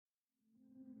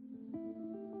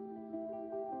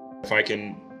If I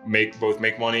can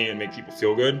make money and make people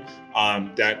feel good,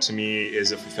 that to me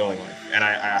is a fulfilling life. And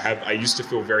I used to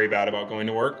feel very bad about going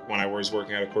to work when I was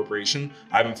working at a corporation.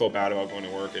 I haven't felt bad about going to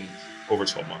work in over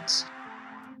 12 months.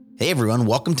 Hey everyone,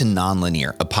 welcome to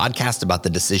Nonlinear, a podcast about the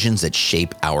decisions that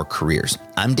shape our careers.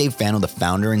 I'm Dave Fano, the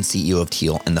founder and CEO of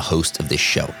Teal and the host of this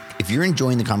show. If you're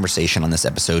enjoying the conversation on this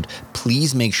episode,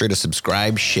 please make sure to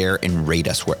subscribe, share, and rate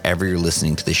us wherever you're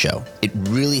listening to the show. It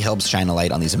really helps shine a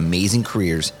light on these amazing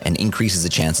careers and increases the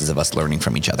chances of us learning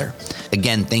from each other.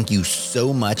 Again, thank you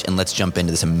so much, and let's jump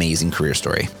into this amazing career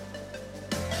story.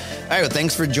 All right, well,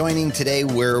 thanks for joining. Today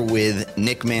we're with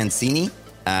Nick Mancini,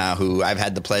 who I've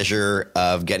had the pleasure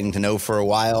of getting to know for a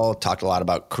while, talked a lot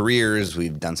about careers.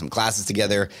 We've done some classes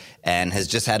together and has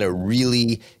just had a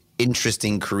really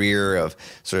interesting career of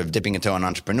sort of dipping a toe in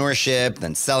entrepreneurship,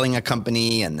 then selling a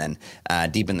company, and then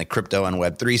deep in the crypto and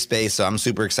Web3 space. So I'm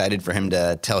super excited for him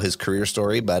to tell his career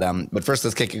story. But first,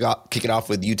 let's kick it off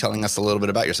with you telling us a little bit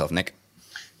about yourself, Nick.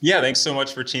 Yeah, thanks so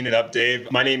much for teeing it up,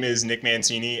 Dave. My name is Nick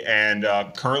Mancini, and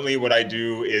currently what I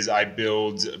do is I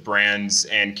build brands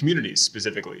and communities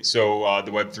specifically. So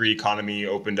the Web3 economy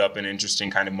opened up an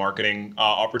interesting kind of marketing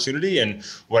opportunity, and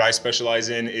what I specialize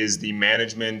in is the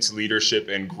management, leadership,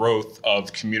 and growth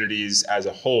of communities as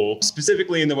a whole,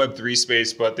 specifically in the Web3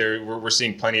 space, but we're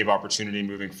seeing plenty of opportunity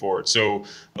moving forward. So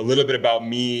a little bit about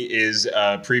me is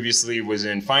previously was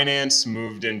in finance,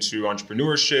 moved into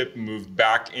entrepreneurship, moved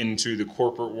back into the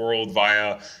corporate world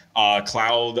via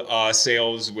cloud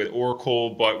sales with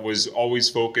Oracle, but was always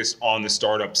focused on the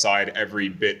startup side, every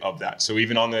bit of that. So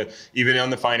even on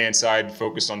the finance side,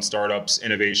 focused on startups,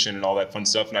 innovation, and all that fun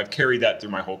stuff. And I've carried that through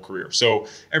my whole career. So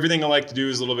everything I like to do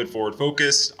is a little bit forward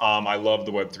focused. I love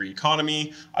the Web3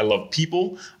 economy. I love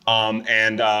people.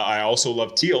 And I also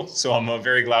love Teal. So I'm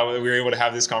very glad that we were able to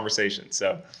have this conversation.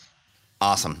 So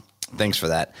awesome. Thanks for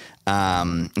that.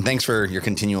 And thanks for your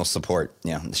continual support,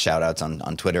 the shout outs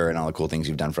on Twitter and all the cool things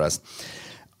you've done for us.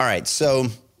 All right. So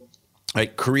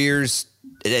careers,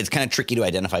 it's kind of tricky to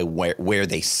identify where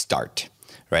they start,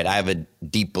 right? I have a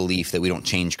deep belief that we don't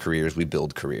change careers, we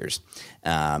build careers.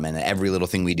 And every little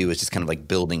thing we do is just kind of like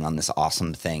building on this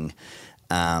awesome thing.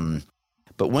 But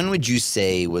when would you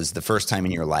say was the first time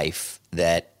in your life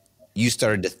that you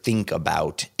started to think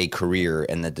about a career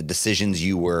and that the decisions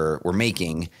you were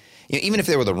making, even if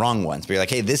they were the wrong ones, but you're like,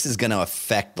 hey, this is going to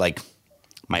affect like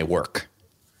my work?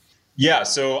 Yeah.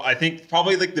 So I think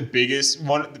probably like the biggest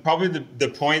one, probably the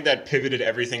point that pivoted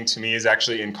everything to me is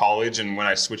actually in college and when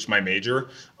I switched my major.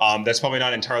 That's probably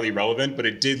not entirely relevant, but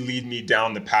it did lead me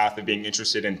down the path of being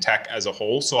interested in tech as a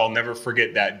whole. So I'll never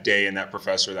forget that day and that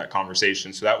professor, that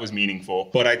conversation. So that was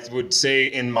meaningful. But I would say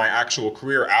in my actual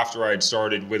career, after I had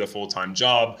started with a full-time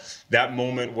job, that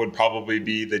moment would probably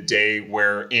be the day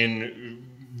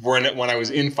when I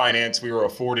was in finance, we were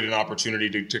afforded an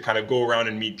opportunity to kind of go around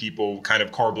and meet people kind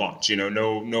of carte blanche,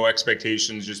 no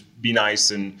expectations, just be nice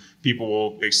and people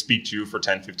will speak to you for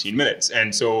 10, 15 minutes.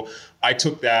 And so I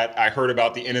took that, I heard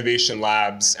about the innovation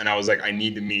labs and I was like, I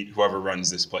need to meet whoever runs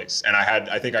this place. And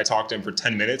I think I talked to him for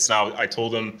 10 minutes. Now I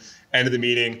told him, end of the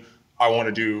meeting, I want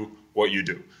to do what you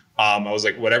do. I was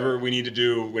like, whatever we need to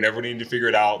do, whenever we need to figure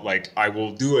it out, like I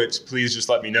will do it. Please just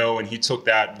let me know. And he took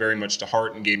that very much to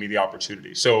heart and gave me the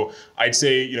opportunity. So I'd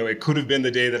say, it could have been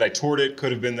the day that I toured it,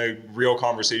 could have been the real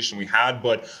conversation we had,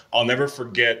 but I'll never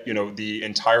forget, the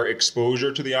entire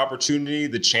exposure to the opportunity,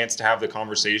 the chance to have the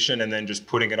conversation, and then just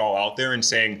putting it all out there and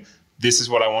saying, this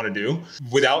is what I want to do.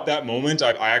 Without that moment,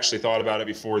 I actually thought about it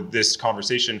before this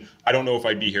conversation. I don't know if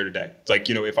I'd be here today. Like,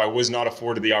 if I was not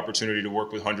afforded the opportunity to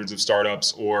work with hundreds of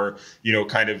startups or,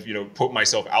 put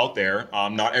myself out there,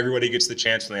 not everybody gets the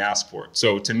chance when they ask for it.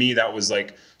 So to me, that was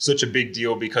like such a big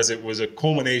deal because it was a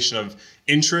culmination of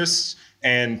interests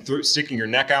and sticking your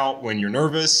neck out when you're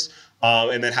nervous.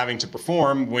 And then having to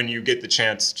perform when you get the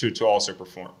chance to also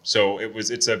perform. So it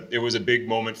was a big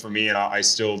moment for me, and I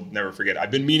still never forget. I've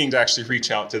been meaning to actually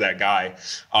reach out to that guy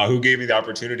who gave me the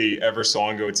opportunity ever so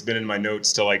long ago. It's been in my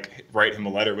notes to like write him a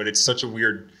letter, but it's such a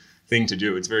weird thing to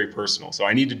do. It's very personal, so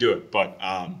I need to do it. But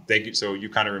thank you. So you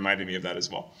kind of reminded me of that as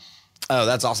well. Oh,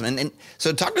 that's awesome. And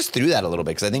so talk us through that a little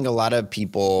bit, because I think a lot of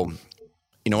people,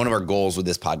 one of our goals with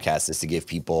this podcast is to give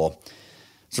people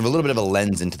sort of a little bit of a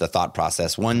lens into the thought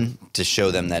process. One, to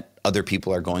show them that other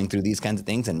people are going through these kinds of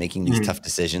things and making these tough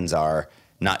decisions are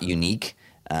not unique.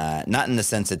 Not in the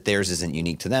sense that theirs isn't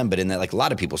unique to them, but in that like a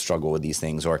lot of people struggle with these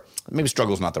things, or maybe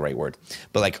struggle is not the right word,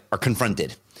 but like are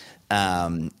confronted.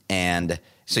 And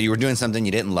so you were doing something,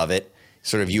 you didn't love it.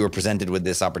 Sort of you were presented with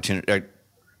this opportunity, or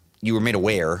you were made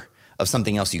aware of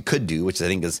something else you could do, which I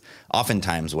think is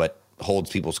oftentimes what holds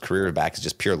people's career back is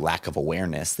just pure lack of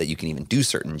awareness that you can even do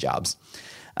certain jobs.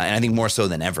 And I think more so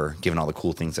than ever, given all the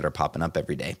cool things that are popping up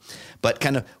every day. But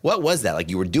kind of what was that? Like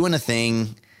you were doing a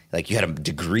thing, like you had a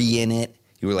degree in it.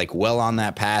 You were like well on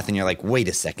that path and you're like, wait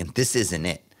a second, this isn't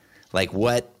it. Like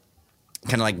what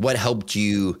helped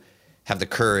you have the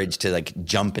courage to like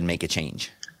jump and make a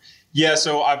change? Yeah,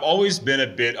 so I've always been a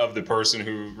bit of the person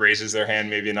who raises their hand,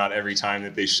 maybe not every time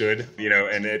that they should,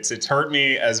 and it's hurt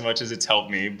me as much as it's helped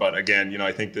me. But again,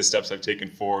 I think the steps I've taken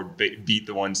forward beat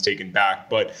the ones taken back.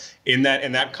 But in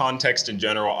that context in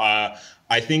general,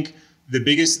 I think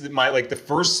the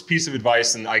first piece of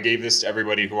advice, and I gave this to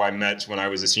everybody who I met when I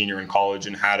was a senior in college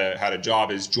and had a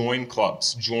job, is join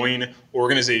clubs, join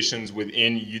organizations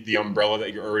within the umbrella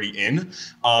that you're already in.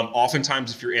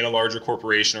 Oftentimes, if you're in a larger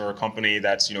corporation or a company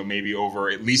that's maybe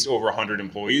at least over 100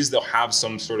 employees, they'll have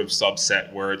some sort of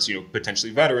subset where it's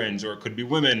potentially veterans, or it could be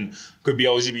women, could be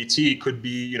LGBT, could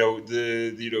be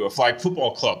a flag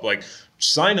football club. Like,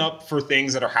 sign up for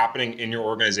things that are happening in your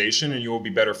organization and you will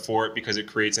be better for it because it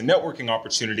creates a networking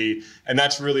opportunity. And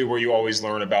that's really where you always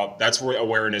learn that's where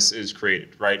awareness is created,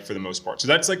 right? For the most part. So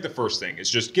that's like the first thing, is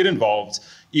just get involved.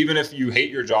 Even if you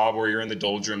hate your job or you're in the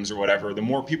doldrums or whatever, the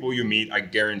more people you meet, I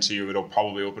guarantee you it'll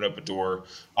probably open up a door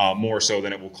more so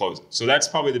than it will close it. So that's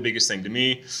probably the biggest thing to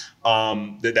me.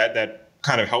 That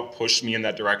kind of helped push me in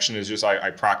that direction is just I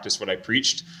practiced what I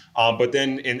preached. But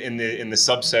then in the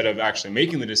subset of actually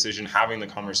making the decision, having the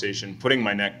conversation, putting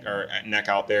my neck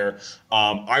out there,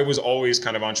 I was always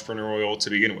kind of entrepreneurial to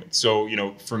begin with. So,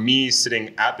 for me,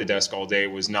 sitting at the desk all day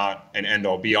was not an end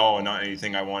all be all and not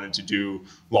anything I wanted to do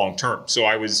long term. So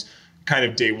I was kind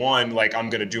of day one, like, I'm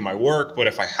going to do my work, but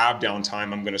if I have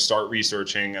downtime, I'm going to start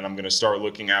researching and I'm going to start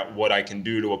looking at what I can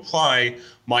do to apply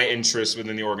my interests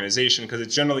within the organization, because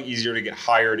it's generally easier to get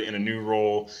hired in a new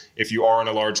role. If you are in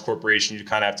a large corporation, you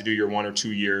kind of have to do your 1 or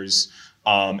 2 years.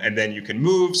 And then you can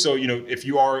move. So, if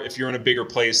you're in a bigger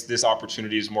place, this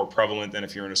opportunity is more prevalent than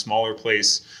if you're in a smaller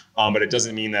place. But it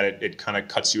doesn't mean that it kind of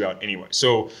cuts you out anyway.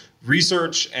 So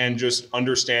research and just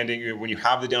understanding, when you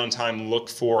have the downtime, look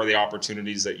for the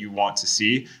opportunities that you want to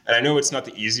see. And I know it's not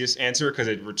the easiest answer because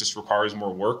it just requires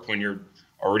more work when you're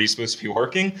already supposed to be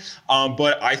working.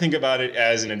 But I think about it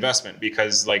as an investment,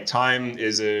 because like time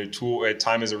is a tool,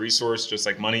 time is a resource, just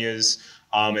like money is.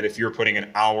 And if you're putting an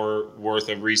hour worth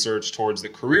of research towards the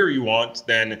career you want,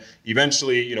 then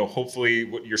eventually, hopefully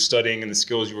what you're studying and the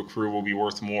skills you accrue will be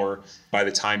worth more by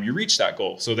the time you reach that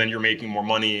goal. So then you're making more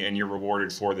money and you're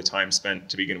rewarded for the time spent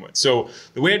to begin with. So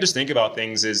the way I just think about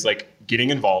things is like getting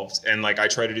involved. And like I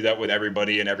try to do that with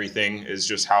everybody and everything, is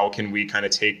just how can we kind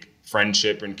of take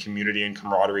friendship and community and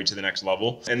camaraderie to the next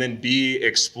level. And then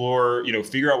explore,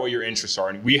 figure out what your interests are.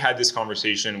 And we had this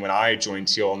conversation when I joined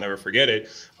Teal, I'll never forget it.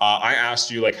 I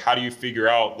asked you, like, how do you figure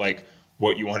out like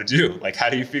what you want to do? Like, how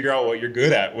do you figure out what you're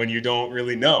good at when you don't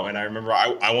really know? And I remember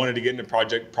I wanted to get into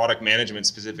product management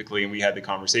specifically, and we had the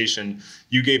conversation.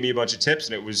 You gave me a bunch of tips,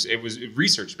 and it was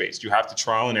research based. You have to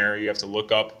trial and error. You have to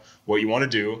look up what you want to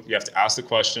do. You have to ask the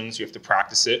questions. You have to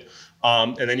practice it.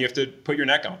 And then you have to put your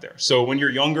neck out there. So when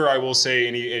you're younger, I will say,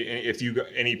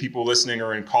 any people listening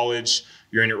are in college,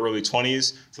 you're in your early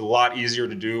 20s, it's a lot easier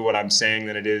to do what I'm saying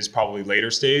than it is probably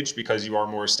later stage, because you are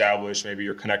more established. Maybe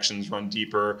your connections run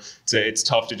deeper. It's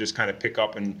tough to just kind of pick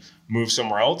up and move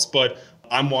somewhere else. But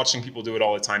I'm watching people do it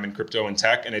all the time in crypto and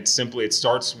tech. And it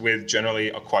starts with generally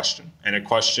a question, and a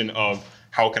question of,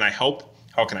 how can I help?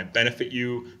 How can I benefit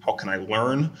you? How can I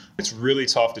learn? It's really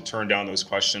tough to turn down those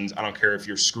questions. I don't care if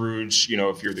you're Scrooge,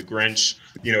 if you're the Grinch,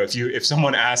 if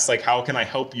someone asks like, how can I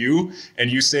help you?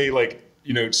 And you say like,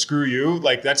 screw you,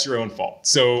 like that's your own fault.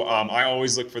 So I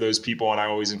always look for those people, and I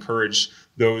always encourage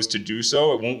those to do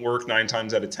so. It won't work 9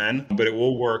 times out of 10, but it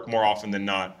will work more often than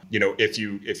not, if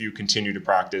you continue to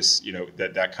practice,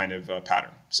 that kind of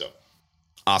pattern. So.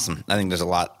 Awesome. I think there's a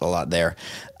lot there.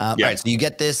 All right. So you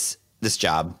get this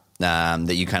job.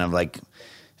 That you kind of like,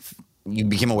 you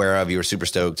became aware of, you were super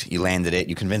stoked, you landed it,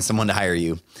 you convinced someone to hire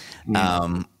you.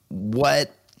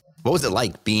 What was it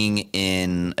like being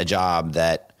in a job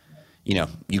that,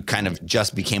 you kind of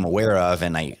just became aware of?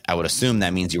 And I would assume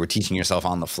that means you were teaching yourself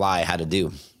on the fly how to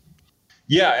do.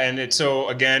 Yeah. And so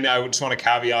again, I just want to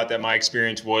caveat that my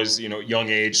experience was, young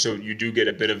age. So you do get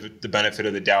a bit of the benefit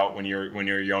of the doubt when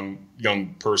you're a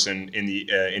young person in the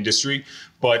industry.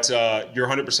 But you're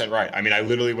 100% right. I mean, I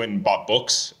literally went and bought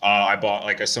books. I bought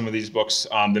like some of these books.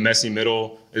 The Messy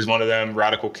Middle is one of them.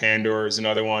 Radical Candor is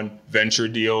another one. Venture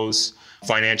Deals.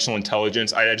 financial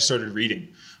intelligence. I just started reading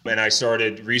and I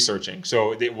started researching.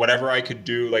 So whatever I could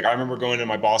do, like I remember going to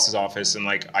my boss's office and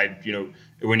like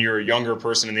when you're a younger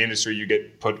person in the industry, you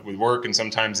get put with work and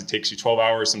sometimes it takes you 12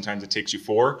 hours, sometimes it takes you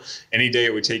 4. Any day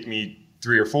it would take me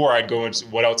 3 or 4, I'd go and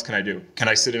what else can I do? Can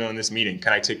I sit in on this meeting?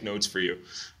 Can I take notes for you?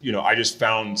 I just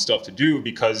found stuff to do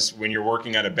because when you're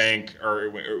working at a bank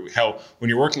or hell, when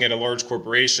you're working at a large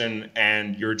corporation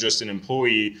and you're just an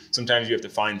employee, sometimes you have to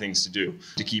find things to do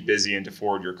to keep busy and to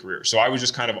forward your career. So I was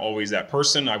just kind of always that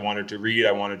person. I wanted to read,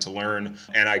 I wanted to learn,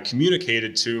 and I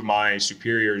communicated to my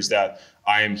superiors that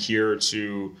I am here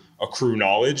to accrue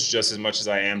knowledge just as much as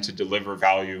I am to deliver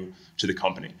value to the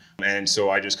company. And so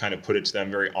I just kind of put it to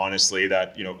them very honestly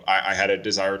that, I had a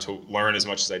desire to learn as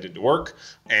much as I did to work.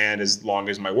 And as long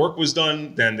as my work was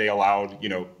done, then they allowed,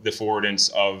 the forwardance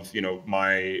of,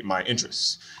 my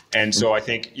interests. And so I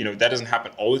think, that doesn't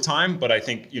happen all the time, but I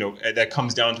think, that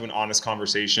comes down to an honest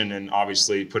conversation and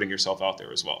obviously putting yourself out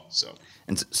there as well.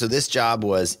 So this job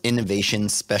was innovation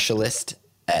specialist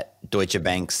at Deutsche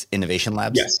Bank's Innovation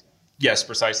Labs? Yes,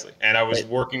 precisely. And I was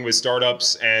working with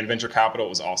startups and venture capital. It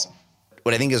was awesome.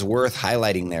 What I think is worth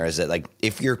highlighting there is that, like,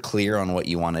 if you're clear on what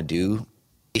you want to do,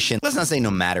 let's not say no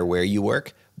matter where you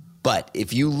work, but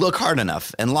if you look hard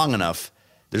enough and long enough,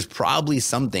 there's probably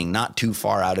something not too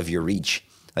far out of your reach,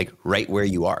 like right where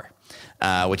you are,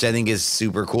 which I think is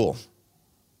super cool.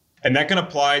 And that can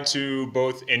apply to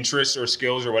both interests or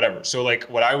skills or whatever. So like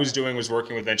what I was doing was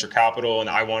working with venture capital, and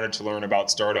I wanted to learn about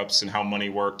startups and how money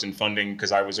worked and funding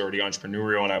because I was already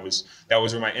entrepreneurial and that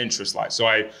was where my interest lies. So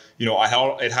it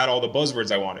had all the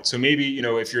buzzwords I wanted. So maybe,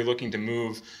 if you're looking to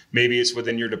move, maybe it's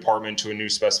within your department to a new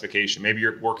specification. Maybe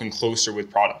you're working closer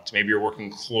with product. Maybe you're working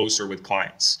closer with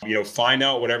clients. Find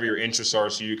out whatever your interests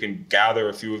are so you can gather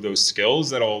a few of those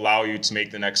skills that'll allow you to make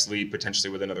the next leap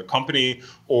potentially with another company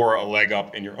or a leg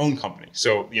up in your own company.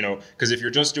 So, because if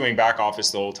you're just doing back office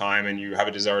the whole time and you have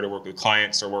a desire to work with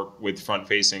clients or work with front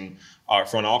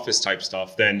office type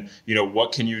stuff, then,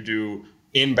 what can you do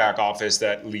in back office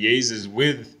that liaises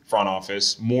with front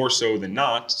office more so than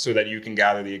not, so that you can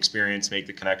gather the experience, make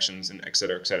the connections, and et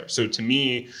cetera, et cetera. So to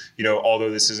me, although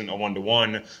this isn't a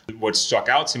one-to-one, what stuck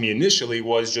out to me initially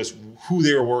was just who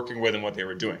they were working with and what they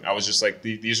were doing. I was just like,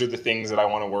 these are the things that I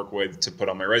want to work with to put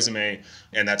on my resume.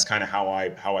 And that's kind of how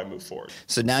I move forward.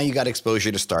 So now you got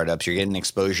exposure to startups. You're getting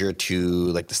exposure to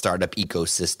like the startup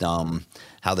ecosystem,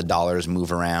 how the dollars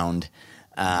move around.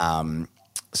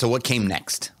 So what came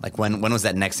next? Like when was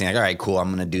that next thing? Like, all right, cool, I'm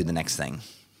going to do the next thing.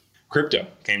 Crypto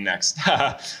came next.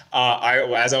 As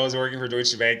I was working for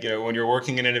Deutsche Bank, when you're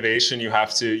working in innovation, you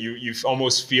have to, you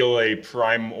almost feel a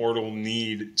primordial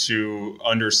need to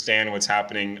understand what's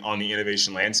happening on the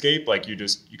innovation landscape. Like you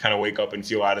kind of wake up and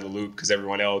feel out of the loop because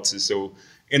everyone else is so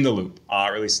in the loop,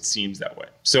 or at least it seems that way.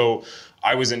 So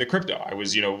I was into crypto. I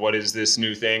was, what is this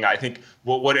new thing? I think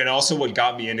what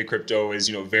got me into crypto is,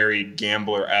 very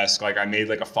gambler-esque. Like I made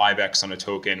like a 5x on a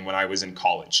token when I was in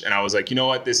college. And I was like, you know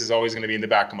what, this is always going to be in the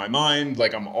back of my mind.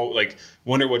 Like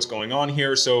wonder what's going on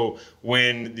here. So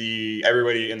when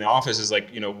everybody in the office is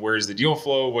like, where's the deal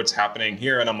flow? What's happening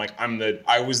here? And I'm like,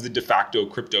 I was the de facto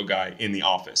crypto guy in the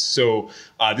office. So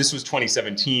this was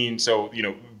 2017. So,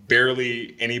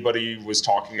 barely anybody was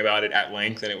talking about it at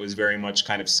length, and it was very much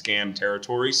kind of scam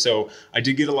territory. So I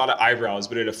did get a lot of eyebrows,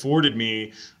 but it afforded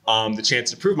me the chance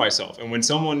to prove myself. And when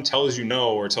someone tells you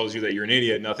no or tells you that you're an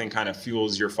idiot, nothing kind of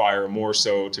fuels your fire more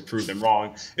so to prove them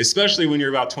wrong, especially when you're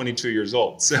about 22 years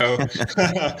old. So,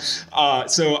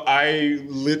 so I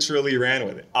literally ran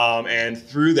with it. And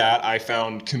through that, I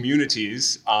found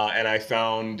communities and I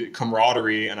found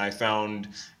camaraderie and I found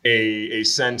a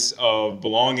sense of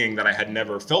belonging that I had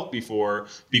never felt before,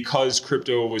 because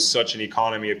crypto was such an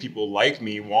economy of people like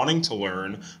me wanting to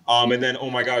learn. And then, oh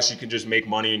my gosh, you can just make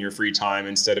money in your free time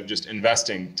instead of just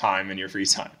investing time in your free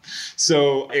time.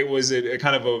 So it was a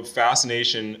kind of a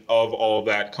fascination of all of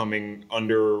that coming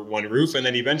under one roof. And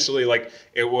then eventually, like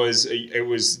it was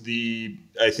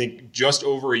I think just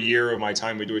over a year of my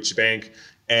time with Deutsche Bank,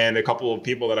 and a couple of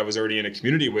people that I was already in a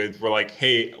community with were like,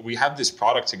 hey, we have this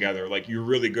product together. Like, you're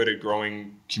really good at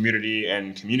growing community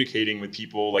and communicating with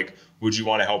people. Like, would you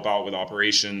want to help out with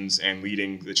operations and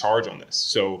leading the charge on this?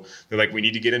 So they're like, we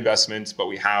need to get investments, but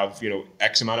we have,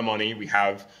 X amount of money. We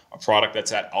have a product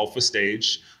that's at alpha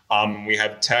stage. We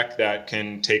have tech that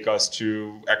can take us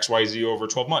to XYZ over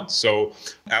 12 months. So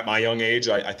at my young age,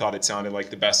 I thought it sounded like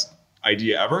the best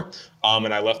idea ever.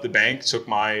 And I left the bank,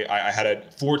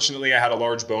 fortunately I had a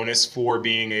large bonus for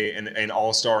being an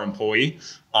all-star employee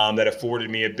that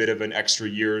afforded me a bit of an extra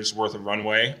year's worth of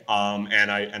runway.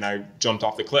 And I jumped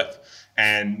off the cliff.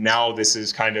 And now this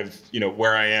is kind of,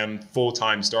 where I am,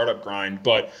 full-time startup grind.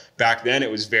 But back then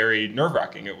it was very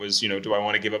nerve-wracking. It was, do I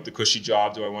want to give up the cushy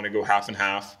job? Do I want to go half and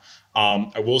half?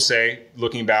 I will say,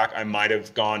 looking back, I might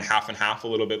have gone half and half a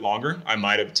little bit longer. I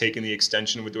might have taken the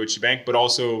extension with Deutsche Bank, but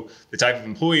also the type of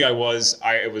employee I was,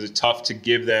 it was tough to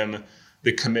give them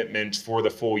the commitment for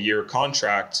the full year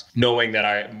contract, knowing that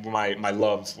my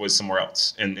love was somewhere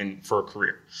else and for a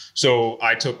career. So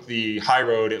I took the high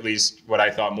road, at least what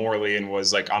I thought morally, and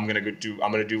was like, I'm gonna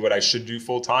do what I should do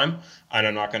full time, and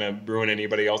I'm not gonna ruin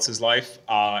anybody else's life.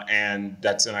 And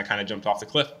I kind of jumped off the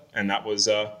cliff, and that's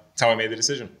how I made the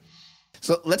decision.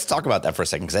 So let's talk about that for a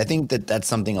second, because I think that that's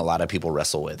something a lot of people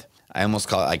wrestle with. I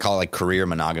call it like career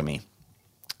monogamy,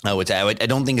 which I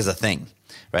don't think is a thing,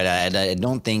 right? I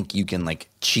don't think you can like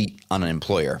cheat on an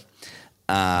employer.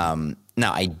 Now,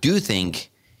 I do think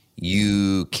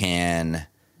you can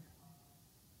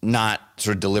not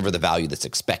sort of deliver the value that's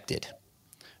expected,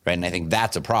 right? And I think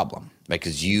that's a problem, right?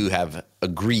 Because you have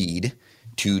agreed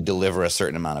to deliver a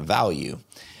certain amount of value.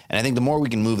 And I think the more we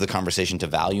can move the conversation to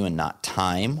value and not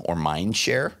time or mind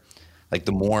share, like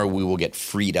the more we will get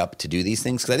freed up to do these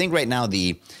things. Because I think right now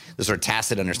the sort of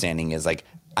tacit understanding is like,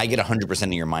 I get 100%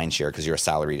 of your mind share because you're a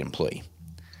salaried employee.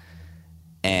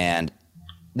 And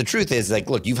the truth is like,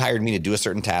 look, you've hired me to do a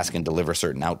certain task and deliver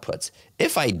certain outputs.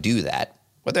 If I do that,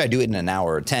 whether I do it in an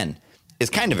hour or 10 is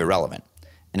kind of irrelevant.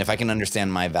 And if I can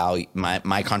understand my value,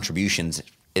 my contributions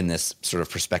in this sort of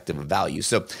perspective of value.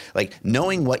 So like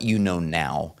knowing what you know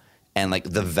now and like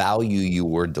the value you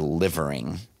were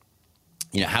delivering,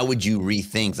 how would you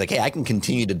rethink like, hey, I can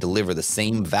continue to deliver the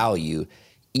same value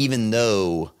even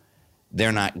though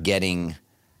they're not getting,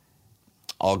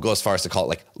 I'll go as far as to call it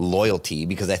like loyalty,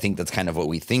 because I think that's kind of what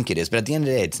we think it is. But at the end of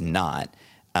the day, it's not.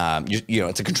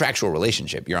 It's a contractual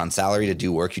relationship. You're on salary to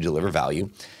do work, you deliver value.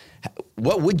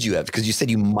 What would you have? Because you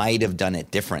said you might have done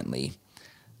it differently.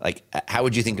 Like, how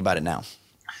would you think about it now?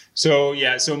 So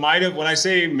might have, when I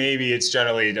say maybe, it's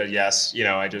generally a yes.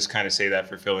 I just kind of say that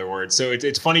for filler words. So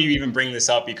it's funny you even bring this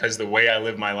up, because the way I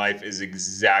live my life is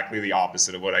exactly the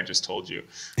opposite of what I just told you.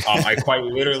 I quite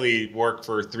literally work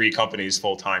for 3 companies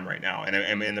full time right now, and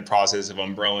I'm in the process of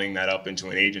umbrellaing that up into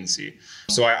an agency.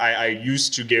 So I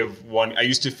used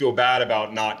to feel bad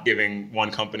about not giving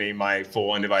one company my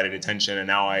full undivided attention, and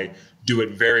now I do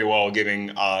it very well, giving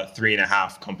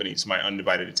 3.5 companies my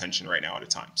undivided attention right now at a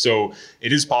time. So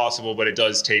it is possible, but it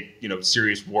does take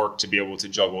serious work to be able to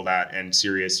juggle that, and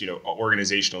serious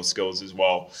organizational skills as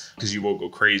well, because you will go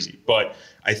crazy. But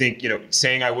I think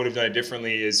saying I would have done it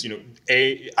differently is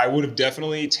I would have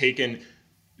definitely taken.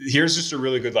 Here's just a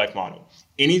really good life motto: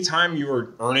 anytime you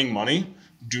are earning money,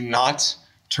 do not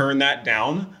turn that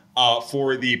down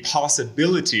for the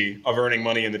possibility of earning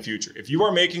money in the future. If you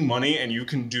are making money and you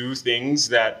can do things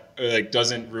that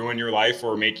doesn't ruin your life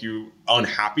or make you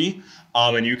unhappy,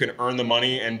 and you can earn the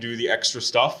money and do the extra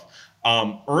stuff,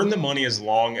 earn the money as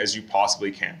long as you possibly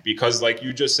can. Because like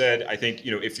you just said, I think,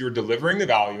 if you're delivering the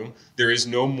value, there is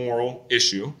no moral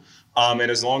issue. And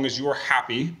as long as you are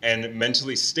happy and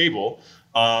mentally stable,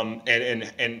 and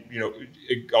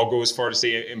I'll go as far to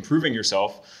say improving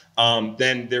yourself,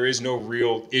 then there is no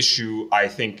real issue, I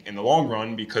think, in the long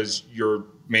run, because you're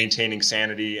maintaining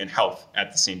sanity and health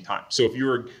at the same time. So if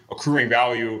you're accruing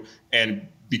value and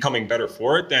becoming better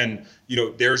for it, then,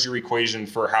 there's your equation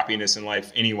for happiness in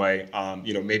life anyway.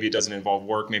 Maybe it doesn't involve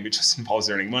work, maybe it just involves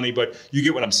earning money, but you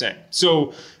get what I'm saying.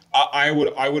 So I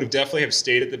would have definitely have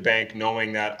stayed at the bank,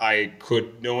 knowing that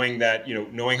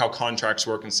knowing how contracts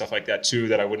work and stuff like that too,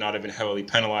 that I would not have been heavily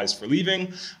penalized for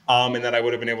leaving, and that I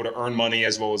would have been able to earn money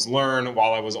as well as learn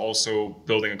while I was also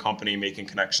building a company, making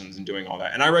connections and doing all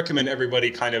that. And I recommend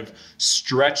everybody kind of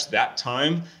stretch that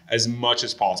time as much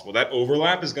as possible. That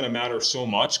overlap is going to matter so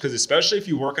much, because especially if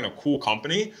you work in a cool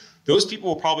company, those people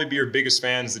will probably be your biggest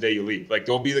fans the day you leave. Like,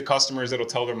 they'll be the customers that'll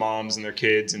tell their moms and their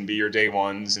kids and be your day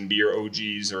ones and be your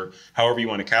OGs, or however you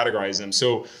want to categorize them.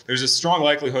 So there's a strong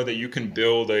likelihood that you can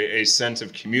build a sense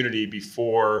of community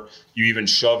before you even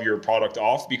shove your product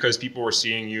off, because people are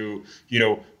seeing you,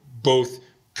 both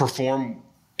perform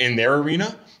in their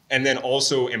arena and then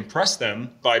also impress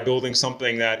them by building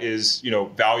something that is,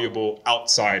 valuable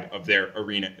outside of their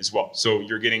arena as well. So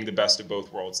you're getting the best of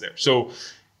both worlds there. So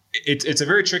it's a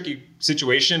very tricky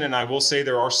situation, and I will say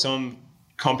there are some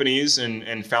companies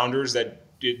and founders that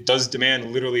it does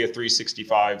demand literally a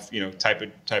 365 type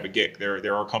of gig.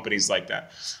 There are companies like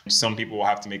that. Some people will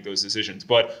have to make those decisions,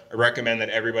 but I recommend that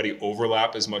everybody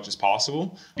overlap as much as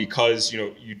possible, because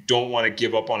you don't want to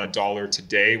give up on $1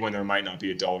 today when there might not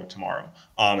be $1 tomorrow.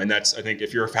 And that's, I think,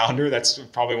 if you're a founder, that's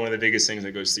probably one of the biggest things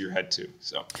that goes through your head too.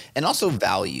 So, and also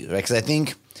value, right? Because I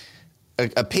think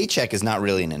a paycheck is not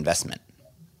really an investment.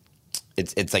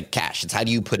 It's like cash. It's how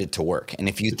do you put it to work? And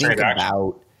if you think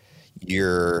about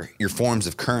your forms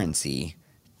of currency,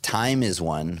 time is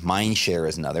one, mind share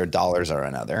is another, dollars are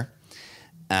another.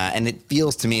 And it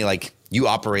feels to me like you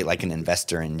operate like an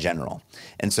investor in general.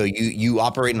 And so you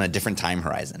operate on a different time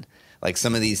horizon. Like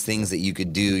some of these things that you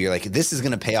could do, you're like, this is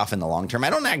going to pay off in the long term. I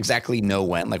don't exactly know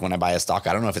when. Like when I buy a stock,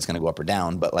 I don't know if it's going to go up or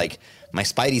down, but like my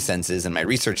spidey senses and my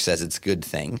research says it's a good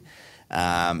thing.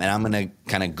 And I'm going to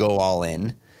kind of go all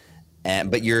in.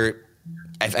 But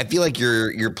I feel like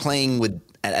you're playing with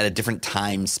at a different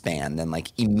time span than like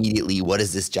immediately, what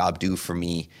does this job do for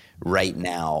me right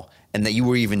now? And that you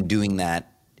were even doing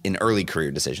that in early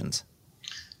career decisions.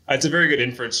 It's a very good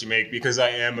inference you make because I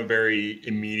am a very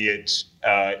immediate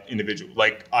individual.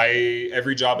 Like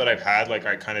every job that I've had, like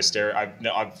I kind of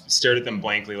I've stared at them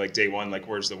blankly, like day one, like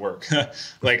where's the work?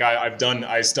 Like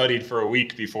I studied for a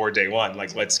week before day one,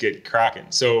 like let's get cracking.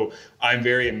 So I'm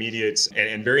very immediate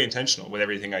and very intentional with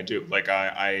everything I do. Like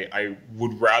I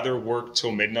would rather work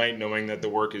till midnight knowing that the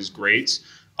work is great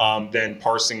than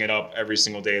parsing it up every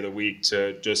single day of the week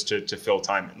to fill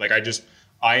time. Like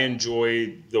I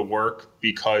enjoy the work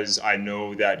because I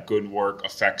know that good work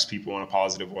affects people in a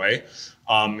positive way.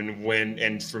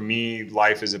 And for me,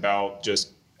 life is about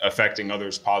just affecting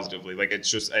others positively. Like it's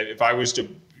just, if I was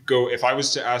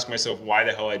to ask myself why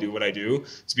the hell I do what I do,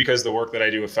 it's because the work that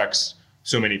I do affects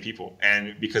so many people.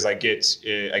 And because I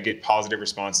get positive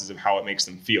responses of how it makes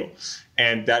them feel.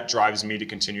 And that drives me to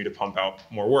continue to pump out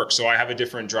more work. So I have a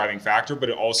different driving factor, but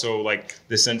it also like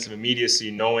the sense of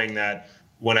immediacy, knowing that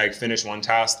when I finish one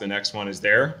task, the next one is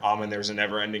there, and there's a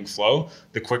never-ending flow.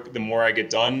 The more I get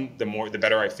done, the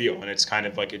better I feel, and it's kind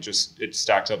of like it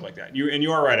stacks up like that.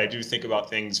 You are right. I do think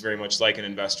about things very much like an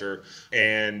investor,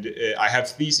 and I have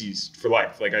theses for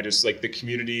life. Like I just like the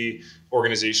community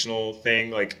organizational thing.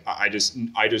 Like I just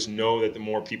know that the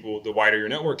more people, the wider your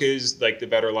network is, like the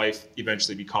better life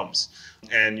eventually becomes.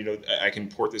 And I can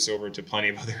port this over to plenty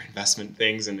of other investment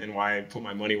things and why I put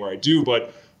my money where I do.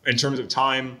 But in terms of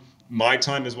time, my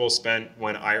time is well spent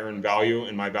when I earn value,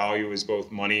 and my value is both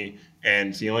money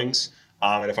and feelings.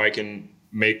 And if I can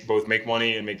make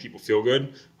money and make people feel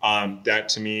good, that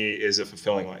to me is a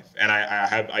fulfilling life. And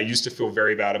I used to feel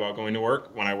very bad about going to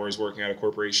work when I was working at a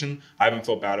corporation. I haven't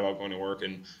felt bad about going to work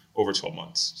in over 12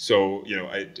 months. So,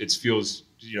 it feels,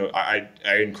 I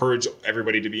encourage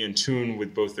everybody to be in tune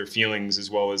with both their feelings as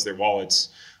well as their wallets,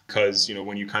 because,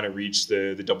 when you kind of reach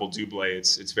the double double,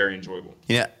 it's very enjoyable.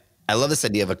 Yeah. I love this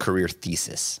idea of a career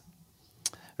thesis,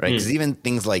 right? Because even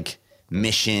things like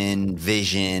mission,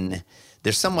 vision,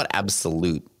 they're somewhat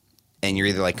absolute, and you're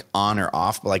either like on or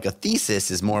off. But like a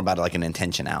thesis is more about like an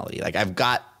intentionality. Like I've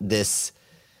got this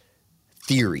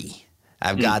theory,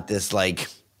 I've got this like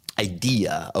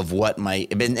idea of what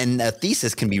and a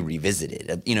thesis can be revisited,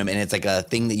 and it's like a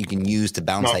thing that you can use to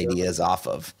bounce ideas off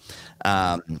of.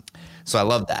 So I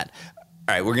love that.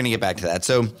 All right, we're gonna get back to that.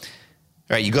 So, all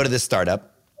right, you go to this startup.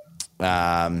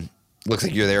 Looks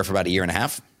like you're there for about a year and a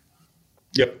half.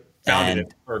 Yep.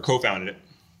 Co-founded it.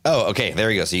 Oh, okay. There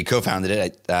we go. So you co-founded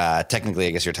it. Technically,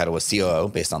 I guess your title was COO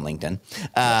based on LinkedIn.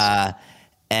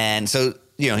 And so,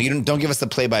 you don't give us the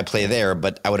play-by-play there,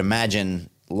 but I would imagine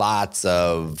lots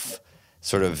of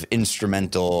sort of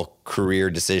instrumental career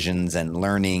decisions and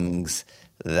learnings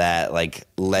that like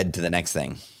led to the next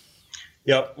thing.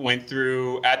 Yep. Went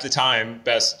through, at the time,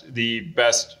 the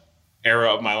best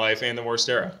era of my life and the worst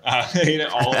era,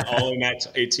 all in that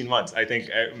 18 months. I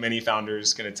think many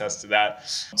founders can attest to that.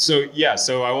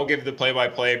 So I won't give the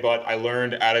play-by-play, but I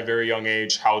learned at a very young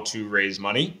age how to raise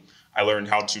money. I learned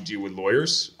how to deal with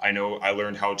lawyers. I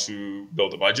learned how to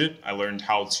build a budget. I learned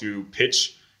how to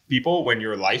pitch people when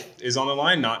your life is on the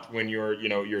line, not when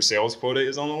your sales quota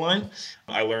is on the line.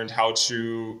 I learned how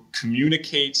to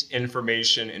communicate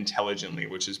information intelligently,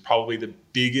 which is probably the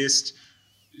biggest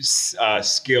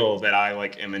skill that I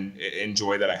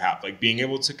enjoy that I have, like being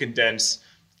able to condense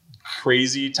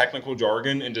crazy technical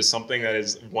jargon into something that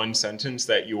is one sentence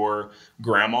that your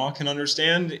grandma can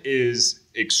understand is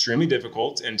extremely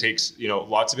difficult and takes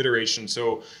lots of iteration.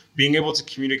 So being able to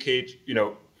communicate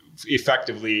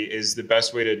effectively is the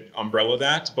best way to umbrella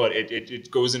that, but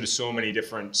it goes into so many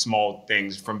different small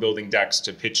things, from building decks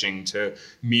to pitching to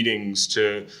meetings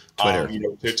to Twitter,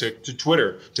 to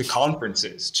Twitter, to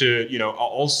conferences, to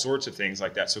all sorts of things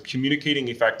like that. So communicating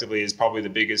effectively is probably the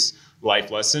biggest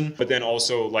life lesson, but then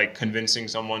also like convincing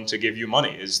someone to give you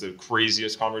money is the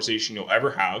craziest conversation you'll ever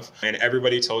have, and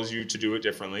everybody tells you to do it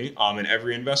differently, and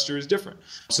every investor is different.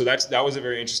 So that was a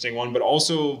very interesting one. But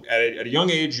also at a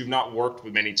young age, you've not worked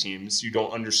with many teams, you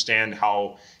don't understand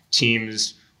how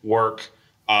teams work.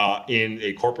 In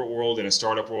a corporate world, in a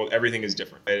startup world, everything is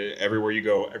different. Everywhere you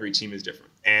go, every team is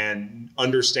different. And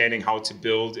understanding how to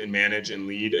build and manage and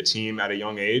lead a team at a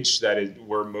young age, that is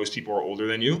where most people are older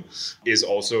than you, is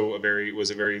also a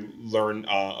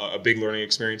big learning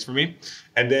experience for me.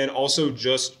 And then also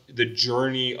just the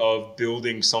journey of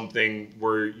building something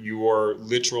where your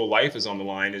literal life is on the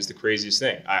line is the craziest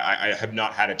thing. I have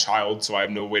not had a child, so I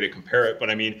have no way to compare it. But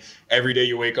I mean, every day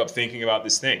you wake up thinking about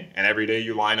this thing, and every day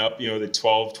you line up, the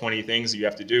 12, 20 things that you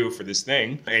have to do for this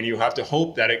thing. And you have to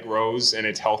hope that it grows and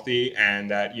it's healthy,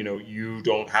 and that, you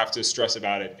don't have to stress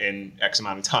about it in X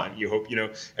amount of time. You hope,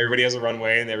 everybody has a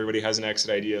runway and everybody has an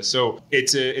exit idea. So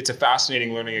it's a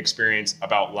fascinating learning experience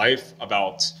about life,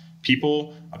 about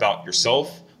people, about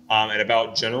yourself, and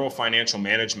about general financial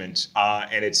management.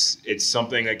 And it's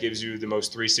something that gives you the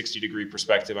most 360-degree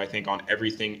perspective, I think, on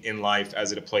everything in life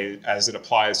as it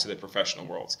applies to the professional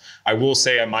world. I will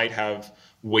say I might have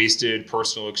wasted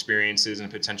personal experiences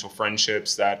and potential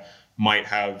friendships that might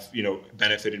have,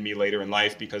 benefited me later in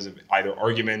life because of either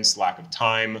arguments, lack of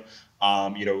time,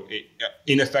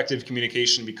 ineffective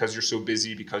communication because you're so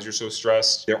busy, because you're so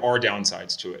stressed. There are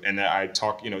downsides to it. And I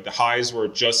talk, the highs were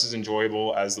just as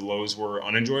enjoyable as the lows were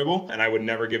unenjoyable. And I would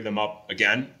never give them up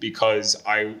again, because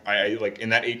I like in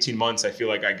that 18 months, I feel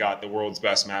like I got the world's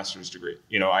best master's degree.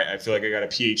 I feel like I got a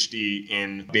PhD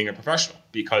in being a professional,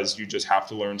 because you just have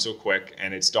to learn so quick,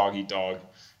 and it's dog eat dog,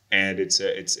 and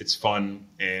it's fun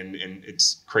and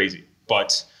it's crazy,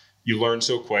 but you learn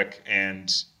so quick,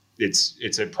 and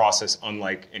it's a process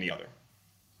unlike any other.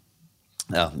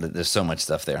 Oh, there's so much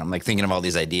stuff there. I'm like thinking of all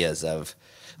these ideas of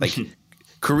like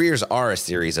careers are a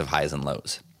series of highs and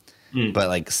lows, but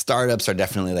like startups are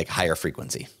definitely like higher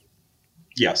frequency.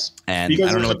 Yes. And because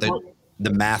I don't know what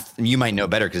the math, you might know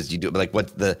better because you do, but like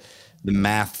what the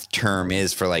math term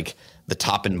is for like the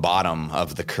top and bottom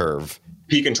of the curve.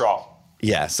 Peak and trough.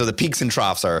 Yeah. So the peaks and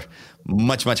troughs are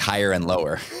much, much higher and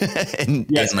lower. and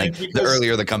like the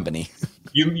earlier the company.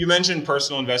 You mentioned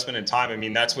personal investment and time. I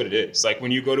mean, that's what it is. Like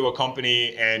when you go to a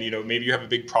company and, maybe you have a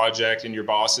big project and your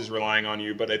boss is relying on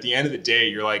you, but at the end of the day,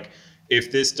 you're like,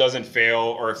 if this doesn't fail,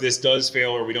 or if this does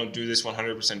fail, or we don't do this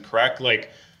 100% correct,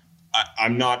 like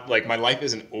I'm not, like, my life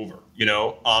isn't over,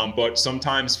 but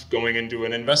sometimes going into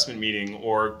an investment meeting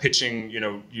or pitching,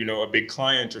 a big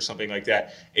client or something like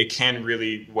that, it can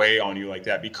really weigh on you like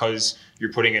that, because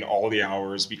you're putting in all the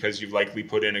hours, because you've likely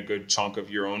put in a good chunk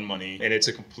of your own money, and it's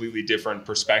a completely different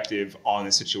perspective on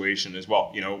the situation as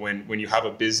well. When you have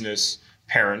a business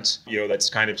parent, that's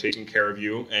kind of taking care of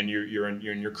you, and you're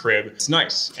in your crib, it's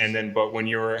nice. And then, but when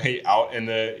you're out in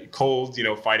the cold,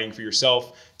 fighting for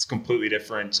yourself, it's a completely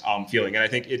different feeling. And I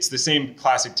think it's the same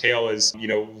classic tale as,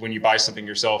 when you buy something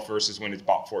yourself versus when it's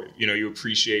bought for you. You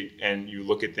appreciate and you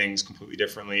look at things completely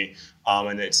differently.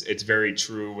 And it's very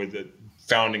true with the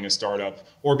founding a startup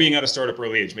or being at a startup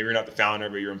early age. Maybe you're not the founder,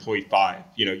 but you're employee 5.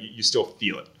 You still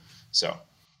feel it. So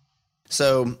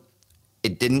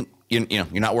it didn't. You're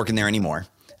not working there anymore.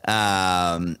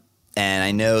 And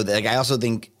I know that, like, I also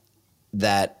think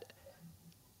that,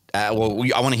 I want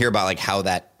to hear about like how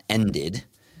that ended,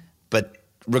 but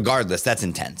regardless, that's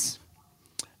intense,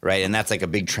 right? And that's like a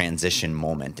big transition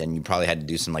moment, and you probably had to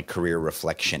do some like career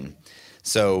reflection.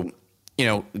 So,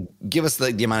 give us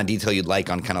the amount of detail you'd like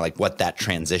on kind of like what that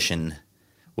transition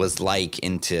was like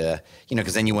into,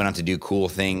 because then you went on to do cool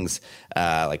things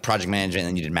like project management, and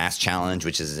then you did Mass Challenge,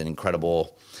 which is an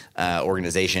incredible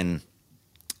organization.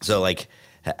 So like,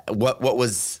 what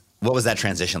was that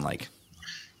transition like?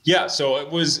 Yeah, so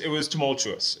it was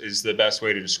tumultuous is the best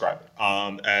way to describe it.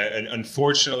 And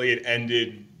unfortunately, it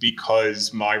ended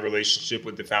because my relationship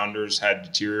with the founders had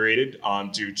deteriorated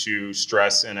due to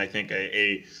stress, and I think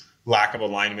a lack of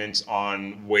alignment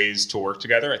on ways to work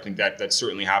together. I think that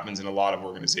certainly happens in a lot of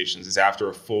organizations. Is after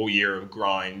a full year of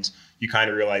grind, you kind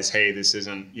of realize, hey, this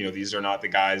isn't, these are not the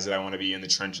guys that I want to be in the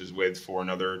trenches with for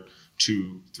another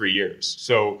 2-3 years.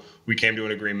 So we came to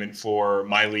an agreement for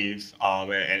my leave,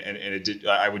 and it did,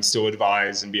 I would still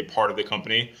advise and be a part of the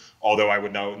company, although I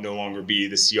would no longer be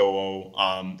the COO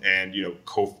and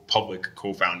public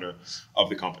co-founder of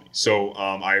the company. So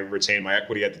I retained my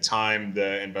equity at the time.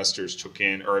 The investors took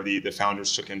in, or the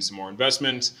founders took in some more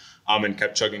investment and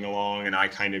kept chugging along, and I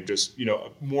kind of just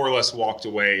more or less walked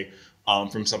away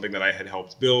from something that I had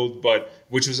helped build, but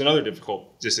which was another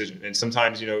difficult decision. And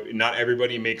sometimes, not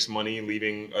everybody makes money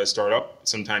leaving a startup.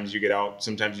 Sometimes you get out,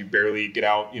 sometimes you barely get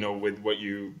out, with what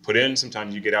you put in.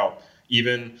 Sometimes you get out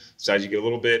even, sometimes you get a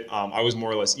little bit. I was more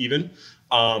or less even.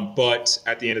 But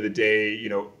at the end of the day,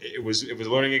 it was a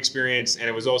learning experience, and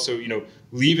it was also,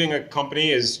 leaving a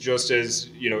company is just as,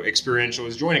 experiential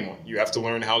as joining one. You have to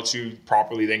learn how to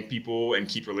properly thank people and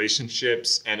keep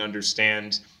relationships and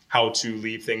understand how to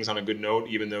leave things on a good note,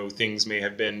 even though things may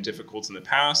have been difficult in the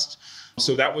past.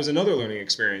 So that was another learning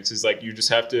experience, is like, you just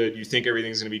have to, you think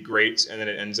everything's going to be great, and then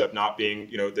it ends up not being,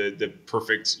 the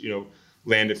perfect,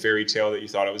 land of fairy tale that you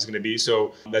thought it was going to be.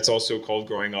 So that's also called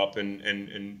growing up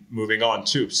and moving on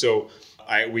too. So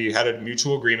we had a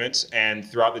mutual agreement, and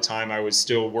throughout the time I was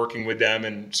still working with them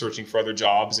and searching for other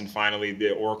jobs. And finally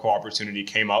the Oracle opportunity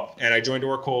came up, and I joined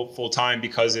Oracle full time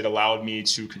because it allowed me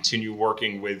to continue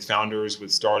working with founders,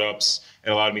 with startups.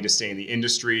 It allowed me to stay in the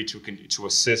industry, to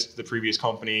assist the previous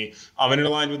company. And it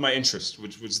aligned with my interest,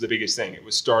 which was the biggest thing. It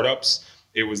was startups.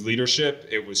 It was leadership,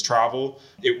 it was travel,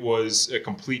 it was a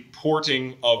complete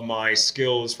porting of my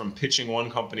skills from pitching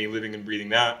one company, living and breathing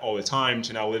that all the time,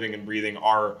 to now living and breathing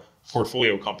our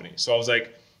portfolio company. So I was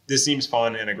like, this seems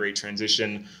fun and a great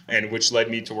transition, and which led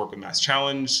me to work with Mass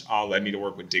Challenge, led me to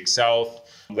work with Dig South,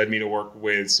 led me to work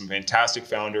with some fantastic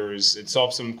founders and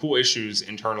solve some cool issues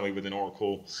internally within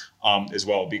Oracle as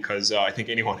well, because I think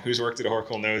anyone who's worked at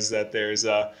Oracle knows that there's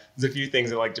a few things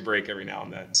that like to break every now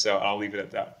and then. So I'll leave it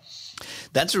at that.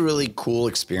 That's a really cool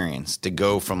experience, to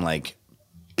go from like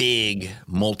big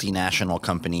multinational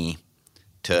company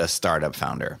to a startup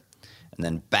founder, and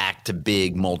then back to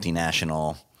big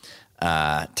multinational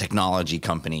technology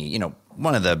company,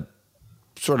 one of the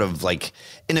sort of like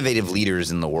innovative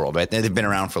leaders in the world, right? They've been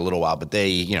around for a little while, but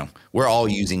we're all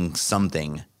using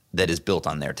something that is built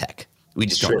on their tech. We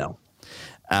just don't know.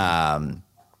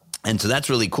 And so that's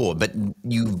really cool. But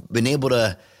you've been able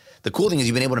to, the cool thing is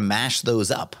you've been able to mash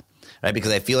those up, right?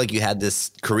 Because I feel like you had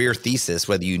this career thesis,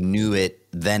 whether you knew it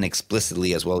then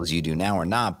explicitly as well as you do now or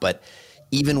not, but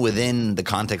even within the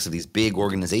context of these big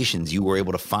organizations, you were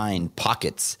able to find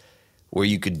pockets where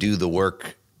you could do the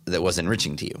work that was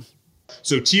enriching to you.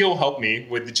 So Teal helped me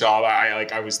with the job.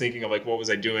 I was thinking of like, what was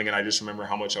I doing? And I just remember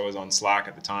how much I was on Slack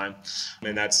at the time.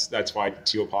 And that's why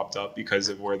Teal popped up, because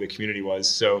of where the community was.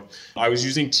 So I was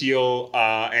using Teal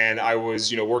and I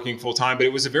was, working full time, but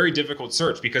it was a very difficult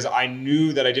search because I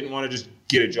knew that I didn't want to just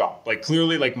get a job. Like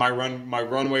clearly, like my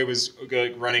runway was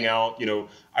like running out.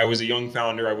 I was a young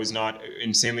founder. I was not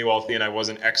insanely wealthy, and I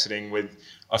wasn't exiting with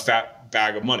a fat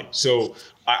bag of money. So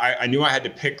I knew I had to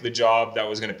pick the job that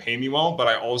was going to pay me well, but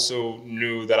I also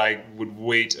knew that I would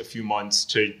wait a few months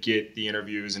to get the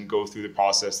interviews and go through the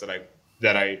process that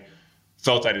I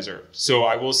felt I deserved. So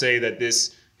I will say that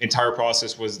this entire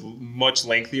process was much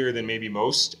lengthier than maybe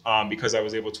most because I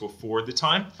was able to afford the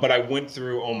time. But I went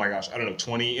through,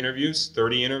 20 interviews,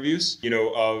 30 interviews,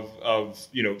 of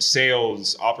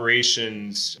sales,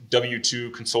 operations,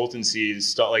 W-2 consultancies,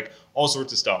 stuff like all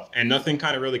sorts of stuff. And nothing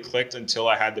kind of really clicked until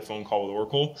I had the phone call with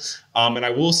Oracle. And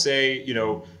I will say,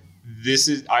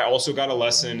 I also got a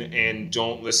lesson in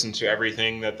don't listen to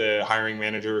everything that the hiring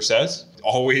manager says.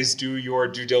 Always do your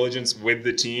due diligence with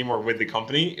the team or with the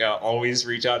company. Always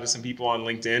reach out to some people on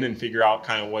LinkedIn and figure out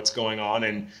kind of what's going on,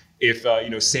 and if,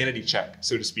 sanity check,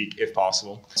 so to speak, if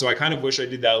possible. So I kind of wish I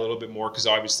did that a little bit more, because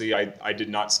obviously I did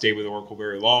not stay with Oracle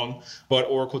very long, but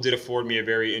Oracle did afford me a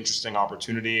very interesting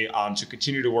opportunity to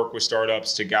continue to work with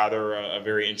startups, to gather a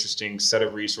very interesting set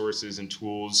of resources and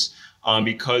tools.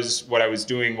 Because what I was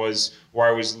doing was where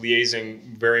I was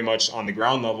liaising very much on the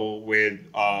ground level with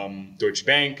Deutsche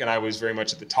Bank, and I was very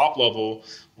much at the top level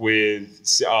with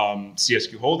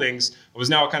CSQ Holdings. I was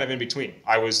now kind of in between.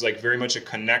 I was like very much a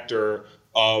connector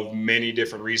of many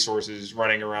different resources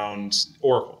running around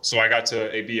Oracle. So I got to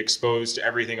be exposed to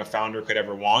everything a founder could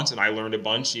ever want. And I learned a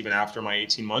bunch even after my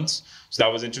 18 months. So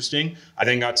that was interesting. I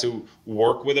then got to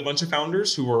work with a bunch of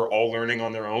founders who were all learning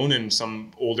on their own, and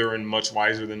some older and much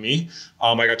wiser than me.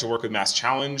 I got to work with Mass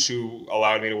Challenge, who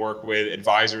allowed me to work with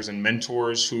advisors and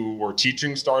mentors who were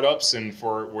teaching startups and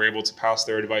were able to pass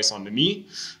their advice on to me.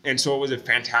 And so it was a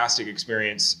fantastic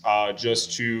experience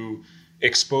just to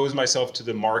expose myself to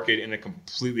the market in a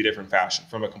completely different fashion,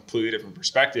 from a completely different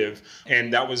perspective.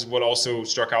 And that was what also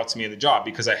struck out to me in the job,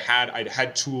 because I'd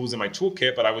had tools in my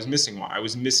toolkit, but I was missing one. I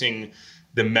was missing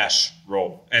the mesh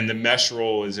role. And the mesh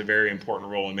role is a very important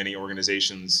role in many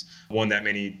organizations, one that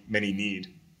many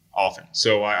need often.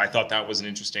 So I thought that was an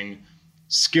interesting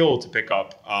skill to pick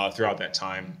up throughout that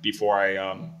time before I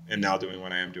am now doing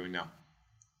what I am doing now.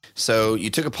 So you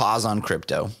took a pause on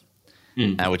crypto.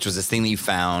 Which was this thing that you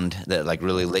found that like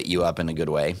really lit you up in a good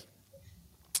way.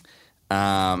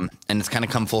 And it's kind of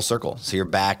come full circle. So you're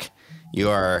back,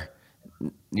 you're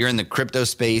in the crypto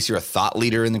space, you're a thought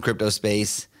leader in the crypto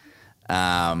space.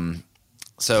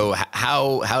 So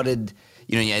how did,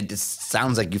 yeah, it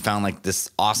sounds like you found like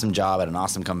this awesome job at an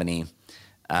awesome company.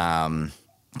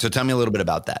 So tell me a little bit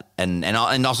about that, and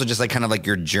also just like kind of like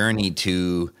your journey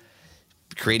to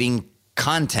creating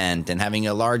content and having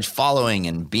a large following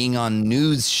and being on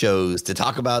news shows to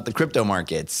talk about the crypto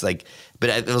markets. Like, but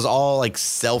it was all like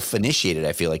self-initiated.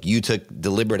 I feel like you took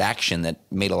deliberate action that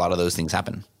made a lot of those things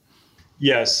happen.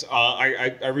 Yes,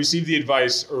 I received the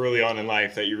advice early on in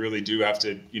life that you really do have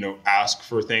to, ask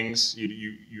for things.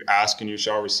 You ask and you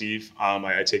shall receive.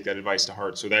 I take that advice to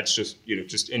heart. So that's just,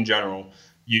 just in general,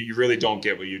 you really don't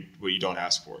get what you don't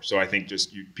ask for. So I think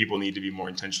just people need to be more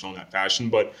intentional in that fashion.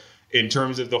 But in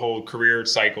terms of the whole career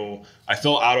cycle, I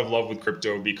fell out of love with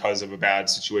crypto because of a bad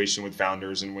situation with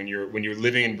founders. And when you're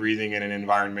living and breathing in an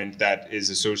environment that is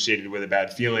associated with a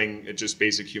bad feeling, it's just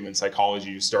basic human psychology.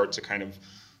 You start to kind of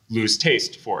lose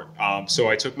taste for it. So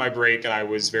I took my break and I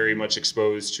was very much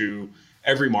exposed to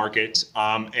every market.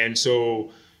 And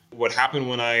so what happened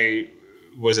when I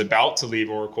was about to leave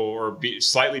Oracle, or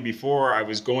slightly before I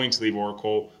was going to leave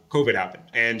Oracle, COVID happened.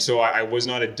 And so I was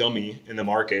not a dummy in the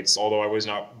markets, although I was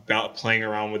not playing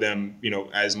around with them,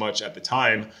 as much at the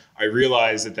time. I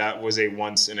realized that was a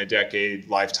once in a decade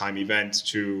lifetime event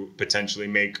to potentially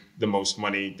make the most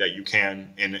money that you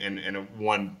can in a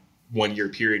one year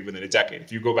period within a decade.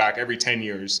 If you go back every 10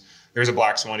 years, there's a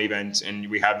black swan event and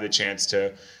we have the chance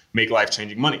to make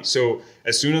life-changing money. So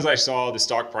as soon as I saw the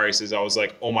stock prices, I was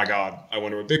like, oh my God, I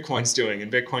wonder what Bitcoin's doing.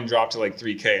 And Bitcoin dropped to like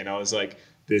 3K. And I was like,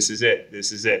 this is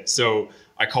it. So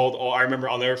I called I remember,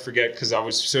 I'll never forget, because I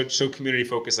was so community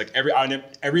focused, like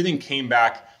everything came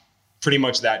back pretty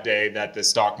much that day that the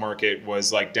stock market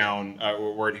was like down,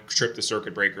 where it tripped the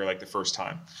circuit breaker like the first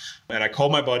time. And I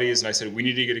called my buddies and I said, we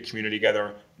need to get a community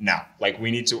together now. Like we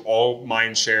need to all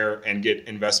mind share and get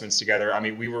investments together. I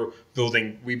mean, we built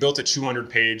a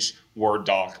 200-page Word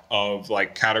doc of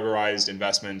like categorized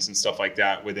investments and stuff like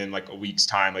that within like a week's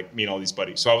time, like me and all these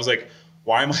buddies. So I was like,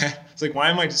 why am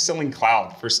I just selling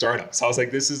cloud for startups? I was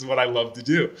like, this is what I love to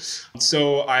do.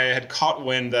 So I had caught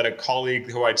wind that a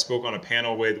colleague who I'd spoke on a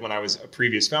panel with when I was a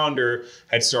previous founder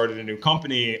had started a new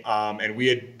company. And we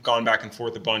had gone back and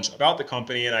forth a bunch about the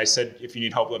company. And I said, if you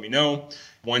need help, let me know.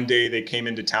 One day they came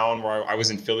into town where I was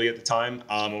in Philly at the time.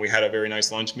 And we had a very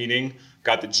nice lunch meeting,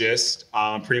 got the gist,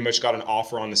 pretty much got an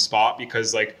offer on the spot,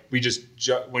 because like when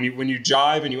you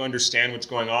jive and you understand what's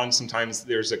going on, sometimes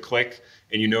there's a click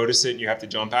and you notice it and you have to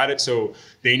jump at it. So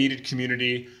they needed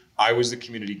community. I was the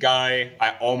community guy.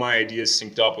 All my ideas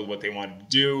synced up with what they wanted to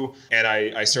do. And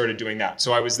I started doing that.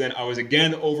 So I was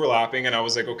again overlapping, and I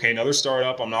was like, okay, another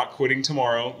startup. I'm not quitting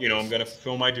tomorrow. I'm going to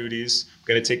fulfill my duties. I'm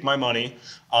going to take my money.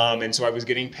 And so I was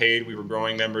getting paid. We were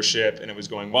growing membership and it was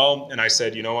going well. And I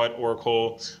said, you know what,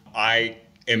 Oracle, I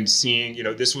am seeing,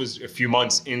 this was a few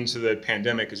months into the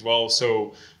pandemic as well.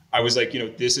 So I was like,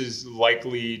 this is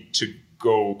likely to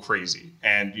go crazy.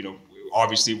 And,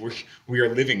 obviously we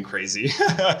are living crazy.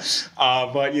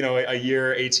 But, a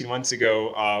year, 18 months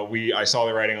ago, I saw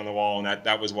the writing on the wall, and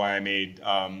that was why I made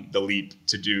the leap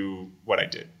to do what I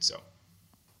did. So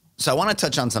I want to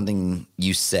touch on something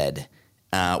you said,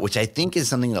 which I think is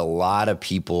something that a lot of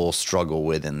people struggle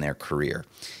with in their career,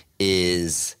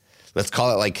 is, let's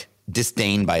call it like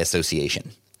disdain by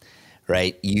association,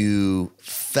 right? You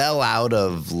fell out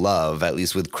of love, at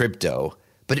least with crypto,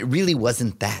 but it really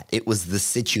wasn't that. It was the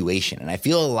situation. And I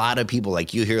feel a lot of people,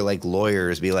 like you hear like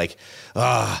lawyers be like,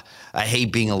 I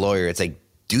hate being a lawyer. It's like,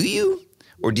 do you?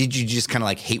 Or did you just kind of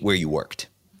like hate where you worked?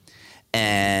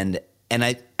 And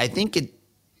I think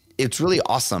it's really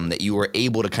awesome that you were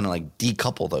able to kind of like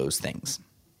decouple those things.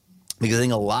 Because I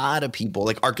think a lot of people,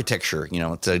 like architecture,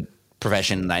 it's a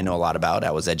profession that I know a lot about.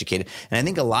 I was educated. And I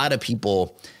think a lot of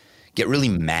people get really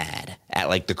mad at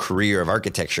like the career of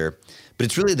architecture, but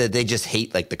it's really that they just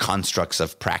hate like the constructs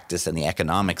of practice and the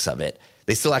economics of it.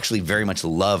 They still actually very much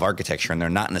love architecture, and they're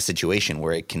not in a situation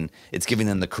where it's giving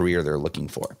them the career they're looking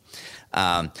for. So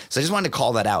I just wanted to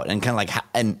call that out, and kind of like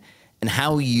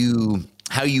how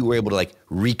you were able to like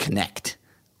reconnect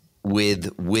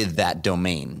with that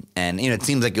domain. And it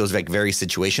seems like it was like very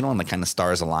situational and the kind of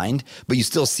stars aligned, but you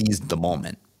still seized the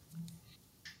moment.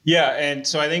 Yeah, and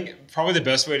so I think probably the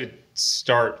best way to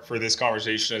start for this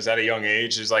conversation is at a young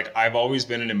age is like, I've always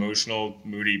been an emotional,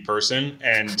 moody person.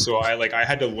 And so I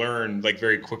had to learn like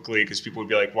very quickly, because people would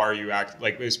be like, why are you acting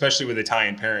like, especially with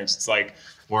Italian parents, it's like,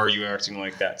 why are you acting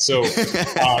like that? So,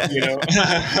 I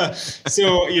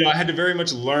had to very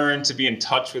much learn to be in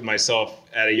touch with myself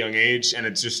at a young age, and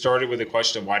it just started with a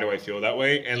question of why do I feel that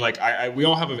way? And like we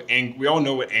all we all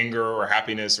know what anger or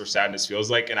happiness or sadness feels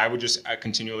like, and I would just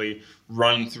continually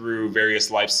run through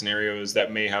various life scenarios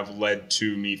that may have led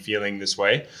to me feeling this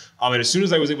way. And as soon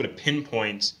as I was able to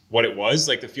pinpoint what it was,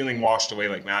 like the feeling washed away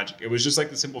like magic. It was just like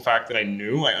the simple fact that I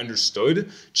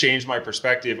understood, changed my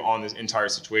perspective on this entire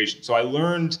situation. So I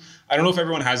learned, I don't know if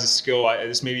everyone has this skill,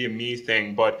 this may be a me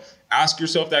thing, but ask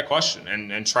yourself that question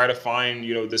and try to find,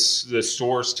 the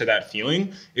source to that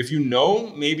feeling. If you know,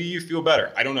 maybe you feel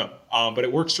better. I don't know, but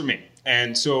it works for me.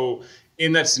 And so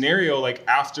in that scenario, like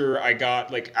after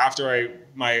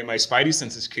my spidey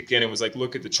senses kicked in and was like,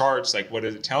 look at the charts, like what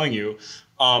is it telling you?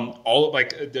 All of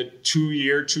like the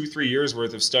 2-3 years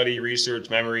worth of study,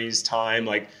 research, memories, time,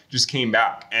 like just came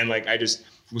back. And like, I just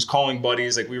was calling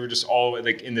buddies, like we were just all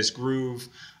like in this groove.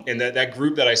 And that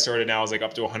group that I started now is like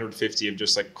up to 150 of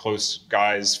just like close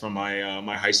guys from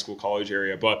my high school, college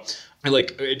area. But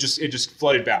it just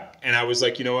flooded back. And I was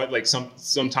like, you know what, like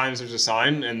sometimes there's a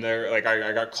sign, and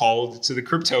I got called to the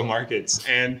crypto markets,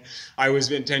 and I was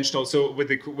intentional. So with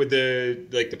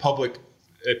the public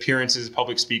appearances,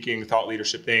 public speaking, thought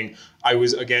leadership thing, I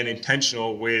was again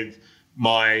intentional with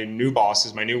my new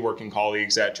bosses, my new working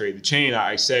colleagues at Trade the Chain.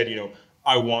 I said,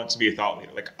 I want to be a thought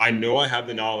leader. Like, I know I have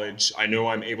the knowledge. I know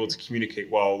I'm able to communicate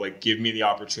well. Like, give me the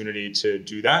opportunity to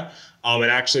do that. And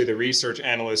actually, the research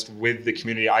analyst with the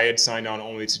community, I had signed on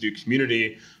only to do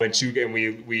community. And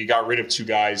we got rid of 2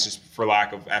 guys just for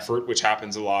lack of effort, which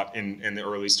happens a lot in the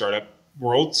early startup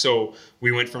world. So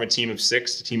we went from a team of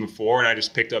 6 to a team of 4, and I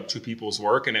just picked up 2 people's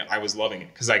work, and I was loving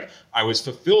it because like I was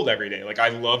fulfilled every day. Like, I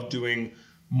love doing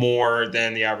more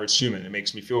than the average human. It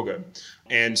makes me feel good.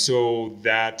 And so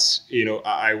that,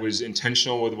 I was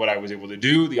intentional with what I was able to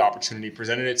do. The opportunity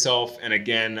presented itself. And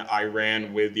again, I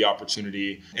ran with the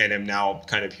opportunity and am now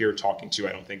kind of here talking to you.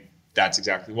 I don't think that's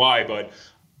exactly why, but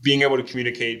being able to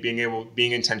communicate,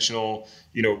 being intentional,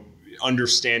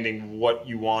 understanding what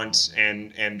you want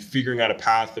and figuring out a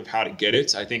path of how to get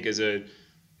it, I think it's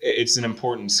an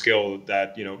important skill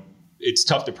that, it's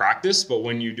tough to practice, but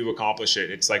when you do accomplish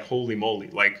it, it's like, holy moly,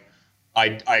 like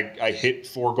I hit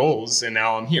 4 goals and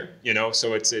now I'm here,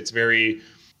 so it's very,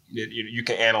 you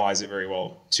can analyze it very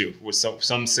well too. With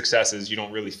some successes, you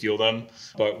don't really feel them,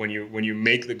 but when you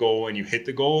make the goal and you hit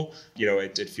the goal,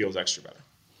 it feels extra better.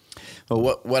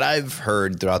 Well, what I've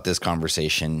heard throughout this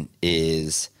conversation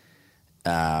is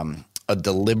a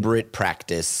deliberate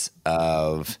practice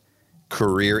of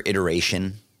career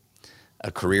iteration,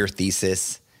 a career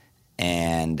thesis,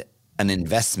 and an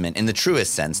investment in the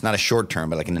truest sense, not a short term,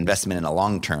 but like an investment in a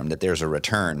long term, that there's a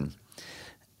return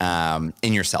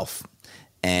in yourself.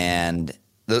 And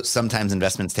sometimes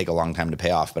investments take a long time to pay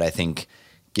off. But I think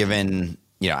given,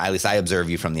 at least I observe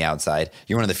you from the outside,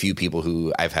 you're one of the few people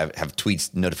who have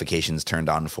tweets notifications turned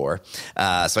on for.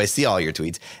 So I see all your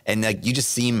tweets, and like you just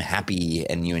seem happy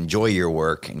and you enjoy your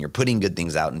work and you're putting good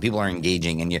things out and people are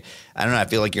engaging, and I don't know, I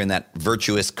feel like you're in that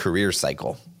virtuous career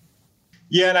cycle.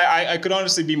 Yeah, and I could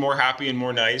honestly be more happy and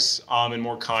more nice and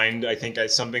more kind. I think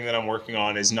that's something that I'm working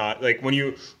on is not like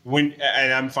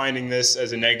and I'm finding this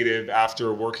as a negative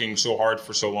after working so hard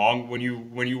for so long. When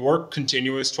you work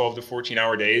continuous 12 to 14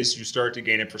 hour days, you start to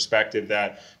gain a perspective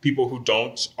that people who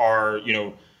don't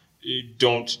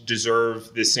don't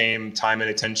deserve the same time and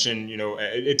attention.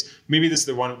 It's maybe this is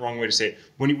the wrong way to say it.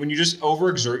 When you just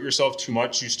overexert yourself too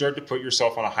much, you start to put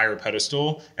yourself on a higher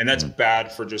pedestal, and that's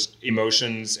bad for just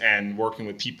emotions and working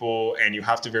with people. And you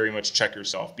have to very much check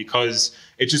yourself, because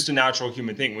it's just a natural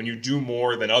human thing. When you do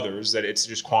more than others, that it's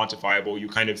just quantifiable, you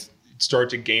kind of start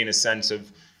to gain a sense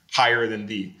of higher than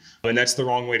thee. And that's the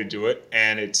wrong way to do it.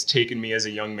 And it's taken me as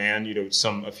a young man,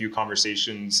 a few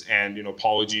conversations and,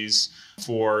 apologies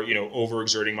for,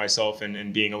 overexerting myself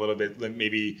and being a little bit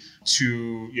maybe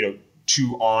too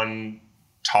on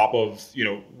top of,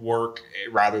 work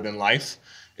rather than life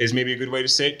is maybe a good way to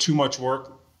say it. Too much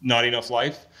work, not enough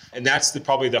life. And that's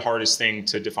probably the hardest thing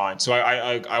to define. So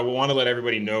I want to let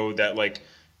everybody know that like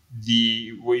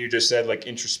what you just said, like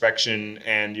introspection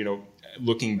and,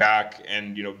 looking back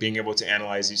and being able to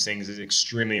analyze these things is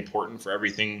extremely important for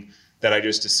everything that I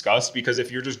just discussed. Because if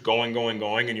you're just going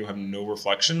and you have no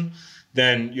reflection,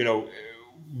 then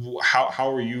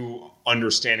how are you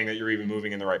understanding that you're even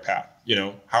moving in the right path?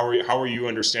 How are you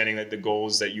understanding that the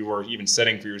goals that you are even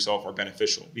setting for yourself are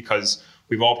beneficial? Because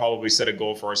we've all probably set a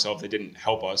goal for ourselves that didn't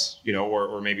help us,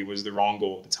 or maybe was the wrong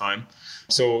goal at the time.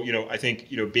 So I think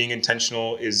being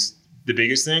intentional is the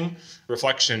biggest thing.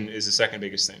 Reflection is the second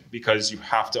biggest thing, because you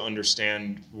have to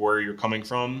understand where you're coming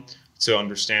from to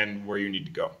understand where you need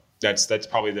to go. That's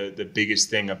probably the biggest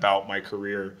thing about my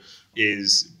career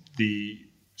is the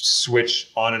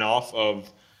switch on and off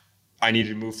of I need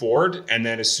to move forward. And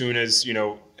then as soon as,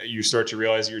 you start to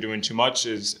realize you're doing too much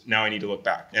is now I need to look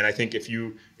back. And I think if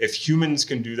humans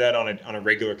can do that on a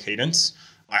regular cadence,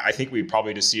 I think we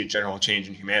probably just see a general change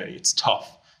in humanity. It's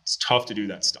tough. It's tough to do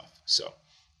that stuff. So.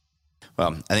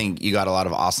 Well, I think you got a lot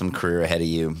of awesome career ahead of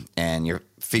you, and you're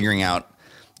figuring out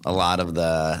a lot of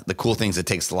the cool things that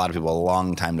takes a lot of people a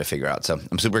long time to figure out. So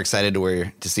I'm super excited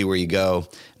to see where you go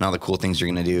and all the cool things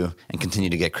you're going to do and continue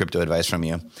to get crypto advice from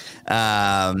you.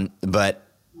 But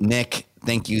Nick,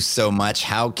 thank you so much.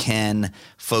 How can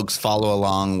folks follow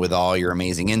along with all your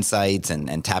amazing insights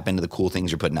and tap into the cool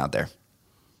things you're putting out there?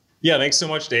 Yeah, thanks so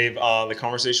much, Dave. The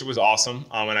conversation was awesome,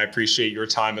 and I appreciate your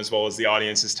time as well as the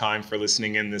audience's time for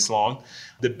listening in this long.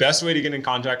 The best way to get in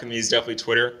contact with me is definitely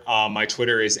Twitter. My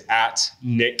Twitter is @Nick,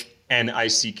 Nick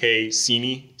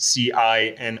Cini,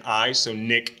 Cini. So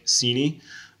Nick Cini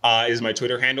is my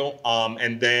Twitter handle.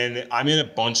 And then I'm in a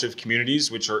bunch of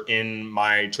communities which are in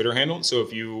my Twitter handle. So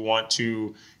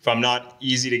if I'm not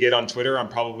easy to get on Twitter, I'm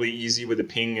probably easy with a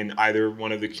ping in either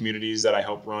one of the communities that I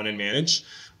help run and manage.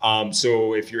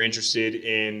 So if you're interested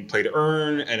in play to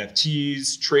earn,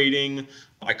 NFTs, trading,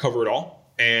 I cover it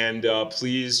all. And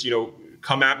please,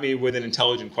 come at me with an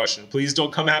intelligent question. Please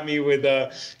don't come at me with,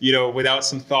 without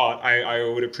some thought. I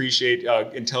would appreciate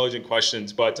intelligent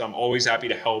questions, but I'm always happy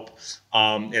to help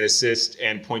and assist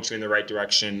and point you in the right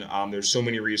direction. There's so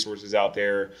many resources out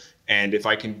there. And if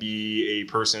I can be a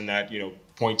person that,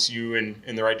 points you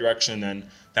in the right direction, then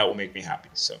that will make me happy.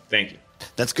 So thank you.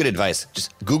 That's good advice.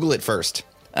 Just Google it first.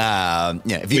 If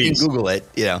you Please. can Google it,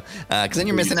 because then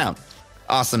you're missing out.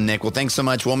 Awesome, Nick. Well, thanks so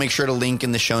much. We'll make sure to link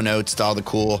in the show notes to all the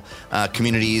cool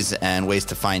communities and ways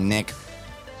to find Nick.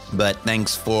 But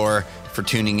thanks for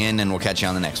tuning in, and we'll catch you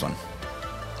on the next one.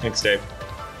 Thanks, Dave.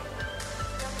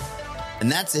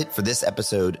 And that's it for this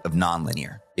episode of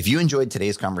Nonlinear. If you enjoyed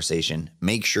today's conversation,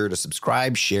 make sure to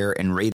subscribe, share, and rate